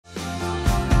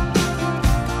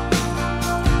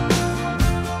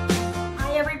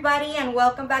everybody, and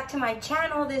welcome back to my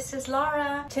channel. This is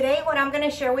Laura. Today what I'm going to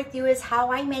share with you is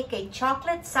how I make a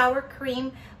chocolate sour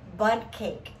cream bundt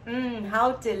cake.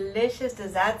 How delicious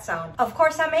does that sound? Of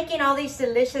course, I'm making all these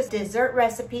delicious dessert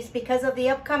recipes because of the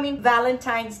upcoming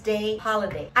Valentine's Day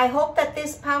holiday. I hope that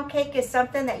this pound cake is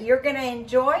something that you're going to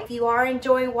enjoy. If you are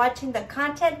enjoying watching the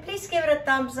content, please give it a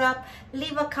thumbs up,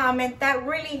 leave a comment. That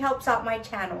really helps out my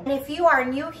channel. And if you are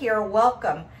new here,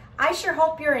 welcome. I sure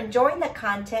hope you're enjoying the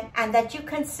content and that you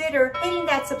consider hitting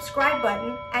that subscribe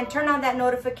button and turn on that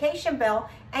notification bell,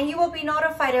 and you will be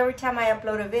notified every time I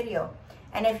upload a video.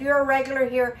 And if you're a regular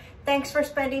here, thanks for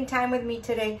spending time with me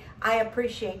today. I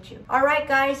appreciate you. All right,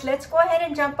 guys, let's go ahead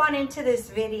and jump on into this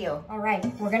video. All right,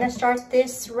 we're gonna start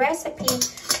this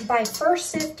recipe by first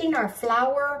sifting our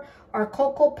flour, our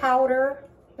cocoa powder.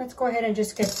 Let's go ahead and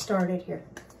just get started here.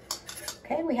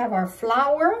 Okay, we have our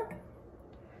flour,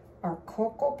 our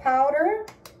cocoa powder,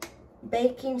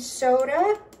 baking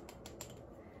soda,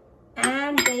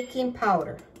 and baking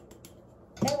powder.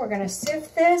 Okay, we're gonna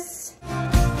sift this.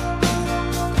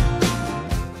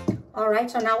 All right,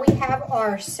 so now we have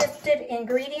our sifted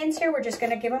ingredients here. We're just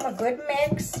gonna give them a good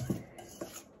mix.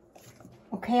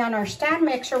 Okay, on our stand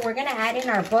mixer, we're gonna add in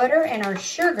our butter and our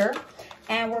sugar,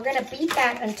 and we're gonna beat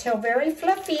that until very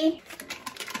fluffy.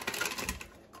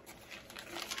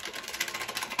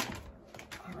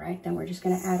 All right, then we're just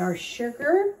gonna add our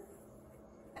sugar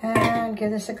and give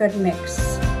this a good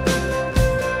mix.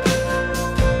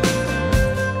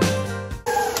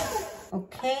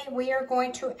 Okay, we are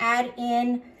going to add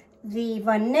in the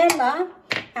vanilla,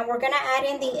 and we're gonna add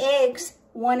in the eggs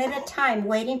one at a time,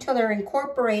 waiting till they're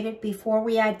incorporated before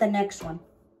we add the next one.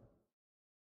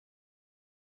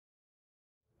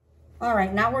 All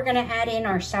right, now we're gonna add in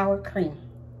our sour cream.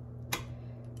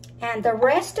 And the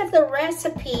rest of the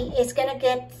recipe is gonna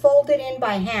get folded in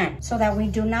by hand so that we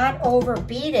do not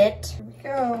overbeat it. Here we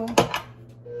go.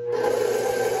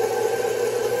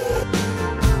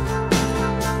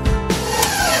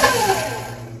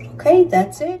 Okay,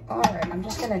 that's it. All right, I'm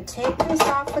just gonna take this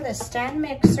off of the stand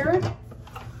mixer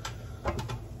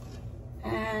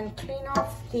and clean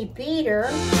off the beater.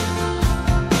 Okay,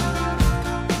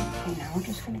 now we're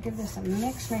just gonna give this a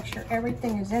mix, make sure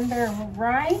everything is in there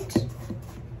right.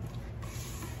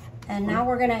 And now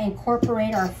we're gonna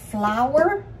incorporate our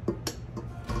flour. And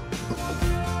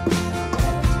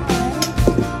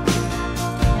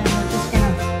we're just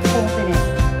gonna fold it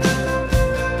in.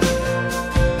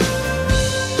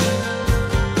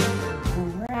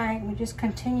 Just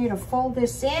continue to fold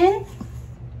this in.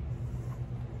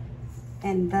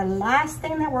 And the last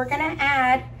thing that we're gonna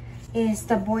add is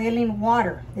the boiling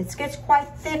water. It gets quite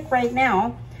thick right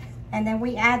now. And then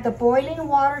we add the boiling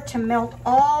water to melt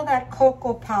all that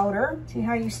cocoa powder. See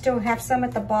how you still have some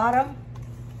at the bottom?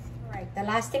 All right, the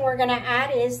last thing we're gonna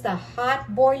add is the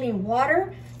hot boiling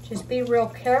water. Just be real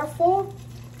careful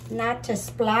not to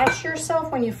splash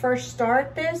yourself when you first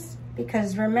start this,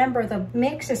 because remember, the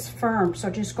mix is firm, so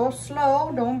just go slow,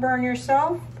 don't burn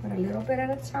yourself. Put a little bit at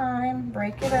a time,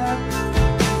 break it up.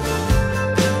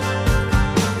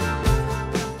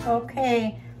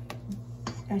 Okay,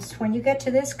 and when you get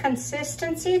to this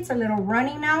consistency, it's a little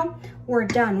runny now, we're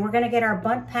done. We're gonna get our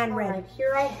bundt pan ready. All right,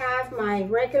 here I have my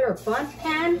regular bundt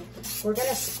pan. We're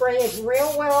gonna spray it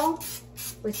real well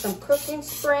with some cooking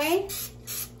spray.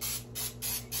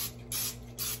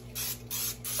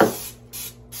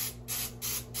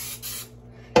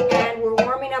 We're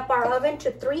warming up our oven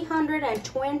to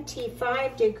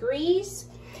 325 degrees.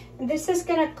 And this is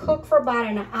gonna cook for about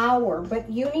an hour, but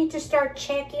you need to start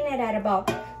checking it at about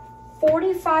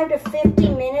 45 to 50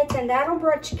 minutes, and that'll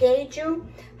gauge you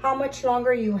how much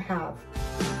longer you have.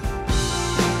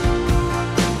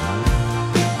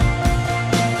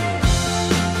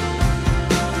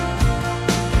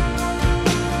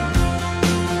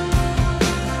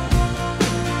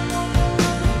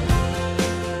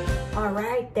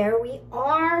 There we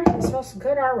are. It smells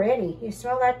good already. You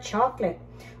smell that chocolate.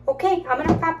 Okay, I'm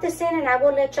gonna pop this in and I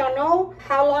will let y'all know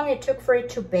how long it took for it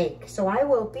to bake. So I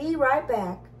will be right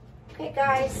back. Okay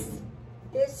guys,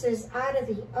 this is out of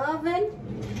the oven.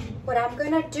 What I'm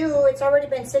gonna do, it's already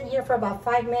been sitting here for about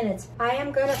 5 minutes. I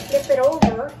am gonna flip it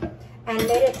over and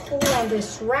let it cool on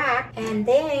this rack, and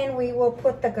then we will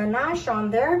put the ganache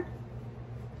on there.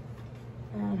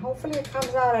 And hopefully it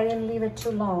comes out. I didn't leave it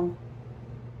too long.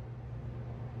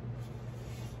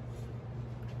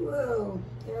 Whoa,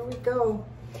 there we go.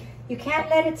 You can't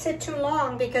let it sit too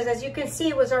long because, as you can see,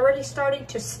 it was already starting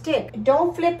to stick.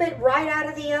 Don't flip it right out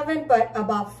of the oven, but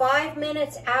about 5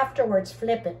 minutes afterwards,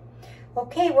 flip it.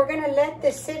 Okay, we're gonna let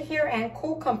this sit here and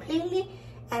cool completely,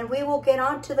 and we will get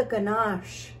on to the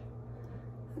ganache.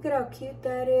 Look at how cute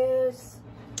that is.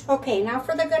 Okay, now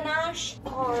for the ganache,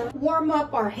 or warm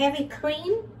up our heavy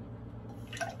cream.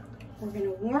 We're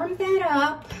gonna warm that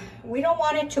up. We don't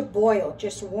want it to boil,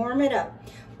 just warm it up.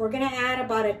 We're gonna add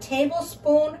about a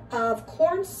tablespoon of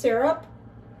corn syrup,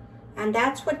 and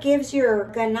that's what gives your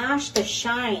ganache the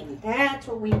shine. That's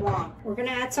what we want. We're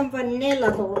gonna add some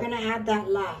vanilla, but we're gonna add that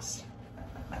last.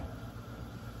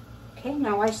 Okay,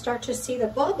 now I start to see the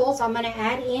bubbles. I'm gonna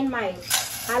add in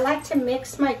I like to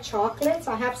mix my chocolates.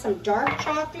 I have some dark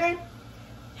chocolate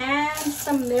and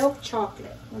some milk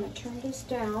chocolate. I'm gonna turn this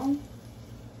down.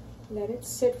 Let it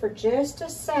sit for just a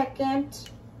second,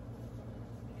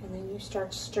 and then you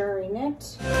start stirring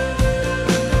it.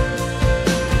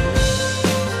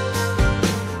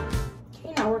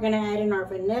 Okay, now we're gonna add in our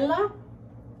vanilla.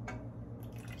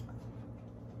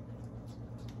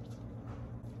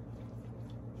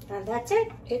 And that's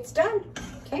it, it's done.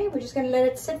 Okay, we're just gonna let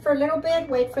it sit for a little bit,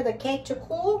 wait for the cake to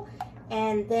cool,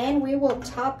 and then we will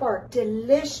top our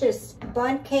delicious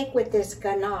bundt cake with this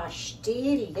ganache.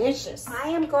 Delicious. I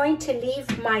am going to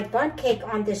leave my bundt cake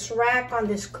on this rack, on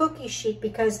this cookie sheet,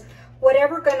 because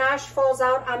whatever ganache falls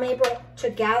out, I'm able to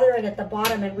gather it at the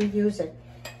bottom and reuse it.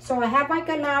 So I have my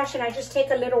ganache, and I just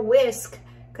take a little whisk,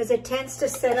 because it tends to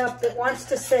sit up, it wants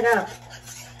to sit up.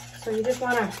 So you just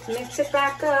want to mix it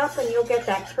back up, and you'll get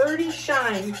that pretty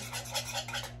shine.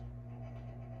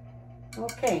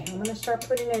 Okay, I'm going to start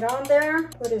putting it on there.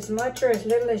 Put as much or as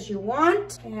little as you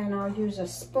want. And I'll use a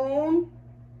spoon.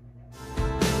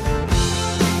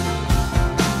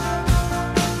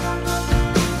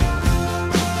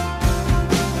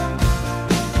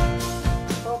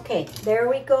 Okay, there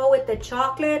we go with the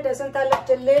chocolate. Doesn't that look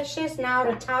delicious? Now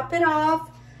to top it off,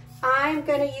 I'm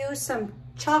going to use some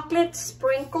chocolate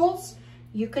sprinkles.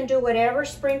 You can do whatever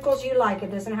sprinkles you like.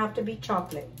 It doesn't have to be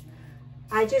chocolate.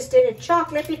 I just did it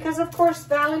chocolate because, of course,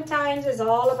 Valentine's is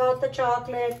all about the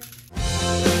chocolate.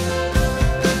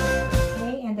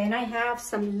 Okay, and then I have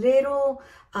some little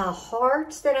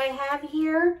hearts that I have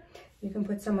here. You can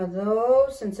put some of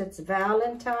those since it's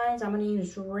Valentine's. I'm going to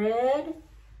use red.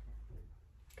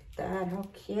 Look at that, how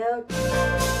cute.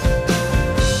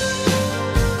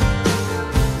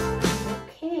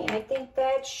 Okay, I think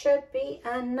that should be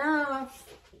enough.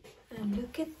 And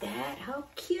look at that, how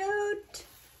cute.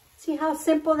 See how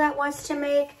simple that was to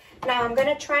make? Now I'm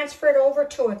gonna transfer it over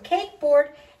to a cake board,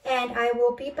 and I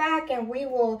will be back, and we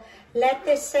will let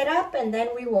this set up, and then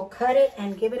we will cut it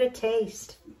and give it a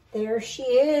taste. There she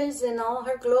is in all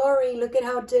her glory. Look at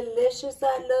how delicious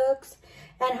that looks.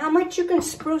 And how much you can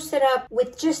spruce it up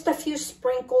with just a few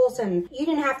sprinkles, and you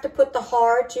didn't have to put the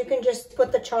hearts. You can just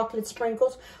put the chocolate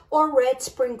sprinkles or red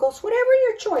sprinkles, whatever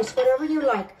your choice, whatever you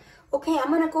like. Okay,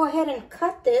 I'm gonna go ahead and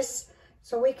cut this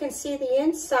so we can see the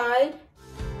inside.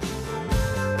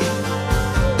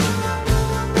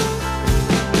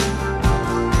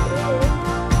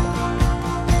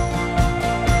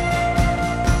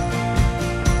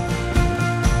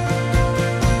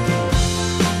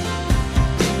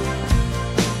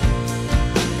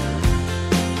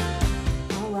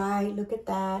 All right, look at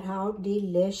that, how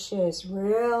delicious.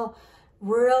 Real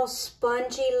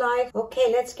spongy like.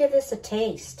 Okay, let's give this a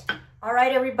taste. All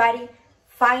right, everybody.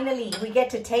 Finally, we get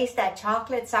to taste that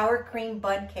chocolate sour cream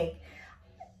bundt cake.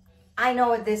 I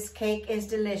know this cake is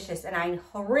delicious, and I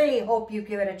really hope you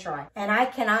give it a try. And I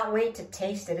cannot wait to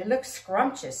taste it. It looks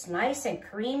scrumptious, nice and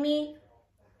creamy.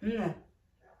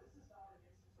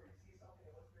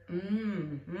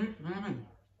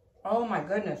 Oh my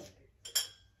goodness.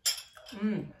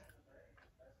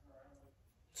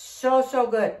 So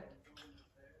good.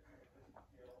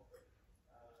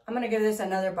 I'm gonna give this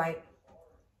another bite.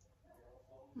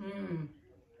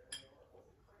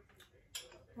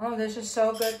 Oh, this is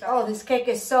so good. Oh, this cake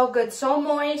is so good. So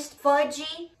moist,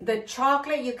 fudgy. The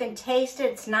chocolate, you can taste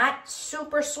it. It's not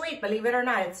super sweet, believe it or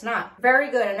not. It's not. Very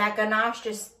good. And that ganache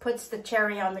just puts the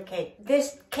cherry on the cake.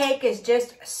 This cake is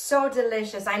just so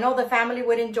delicious. I know the family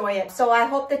would enjoy it. So I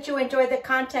hope that you enjoyed the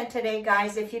content today,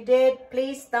 guys. If you did,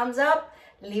 please thumbs up.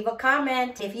 Leave a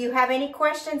comment. If you have any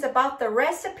questions about the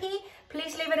recipe,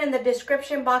 please leave it in the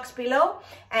description box below.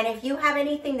 And if you have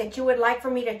anything that you would like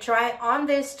for me to try on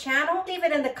this channel, leave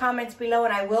it in the comments below,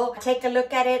 and I will take a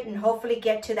look at it and hopefully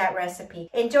get to that recipe.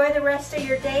 Enjoy the rest of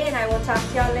your day, and I will talk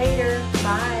to y'all later.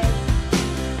 Bye.